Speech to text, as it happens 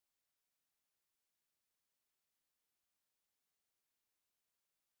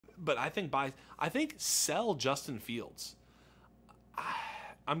but I think sell Justin Fields.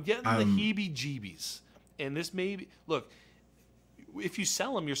 I'm getting the heebie-jeebies, and this may be, look. If you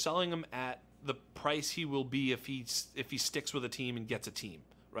sell him, you're selling him at the price he will be if he sticks with a team and gets a team,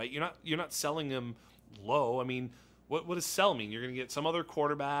 right? You're not selling him low. I mean, what does sell mean? You're going to get some other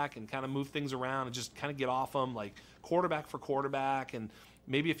quarterback and kind of move things around and just kind of get off him, like quarterback for quarterback, and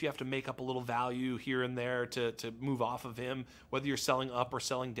maybe if you have to make up a little value here and there to move off of him, whether you're selling up or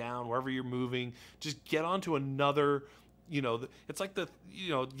selling down, wherever you're moving, just get onto another. It's like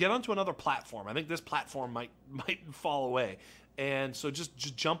get onto another platform. I think this platform might fall away. And so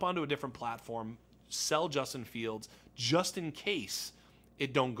just jump onto a different platform, sell Justin Fields just in case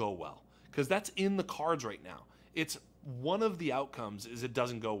it don't go well. Because that's in the cards right now. It's one of the outcomes is it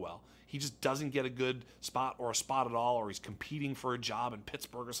doesn't go well. He just doesn't get a good spot or a spot at all, or he's competing for a job in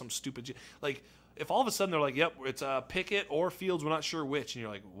Pittsburgh or some stupid – like if all of a sudden they're like, yep, it's Pickett or Fields, we're not sure which. And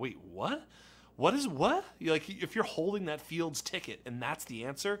you're like, wait, what? What is what? Like if you're holding that Fields ticket and that's the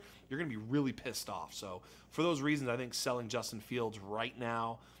answer, you're going to be really pissed off. So for those reasons, I think selling Justin Fields right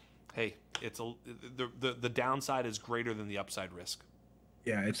now, hey, the downside is greater than the upside risk.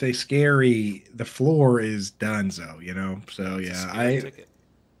 Yeah, it's a scary. The floor is donezo, So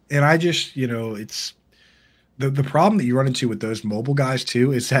I just it's the problem that you run into with those mobile guys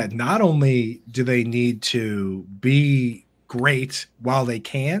too is that not only do they need to be great while they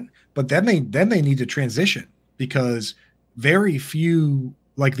can, but then they need to transition because very few,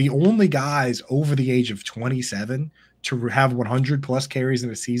 like the only guys over the age of 27 to have 100 plus carries in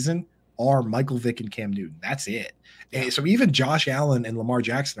a season are Michael Vick and Cam Newton. That's it. Yeah. And so even Josh Allen and Lamar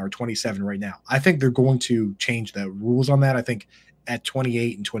Jackson are 27 right now. I think they're going to change the rules on that. I think at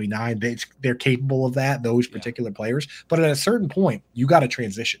 28 and 29, they're capable of that, those particular players. But at a certain point, you got to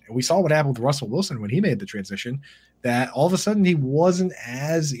transition. And we saw what happened with Russell Wilson when he made the transition, that all of a sudden he wasn't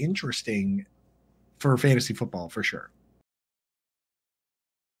as interesting for fantasy football for sure.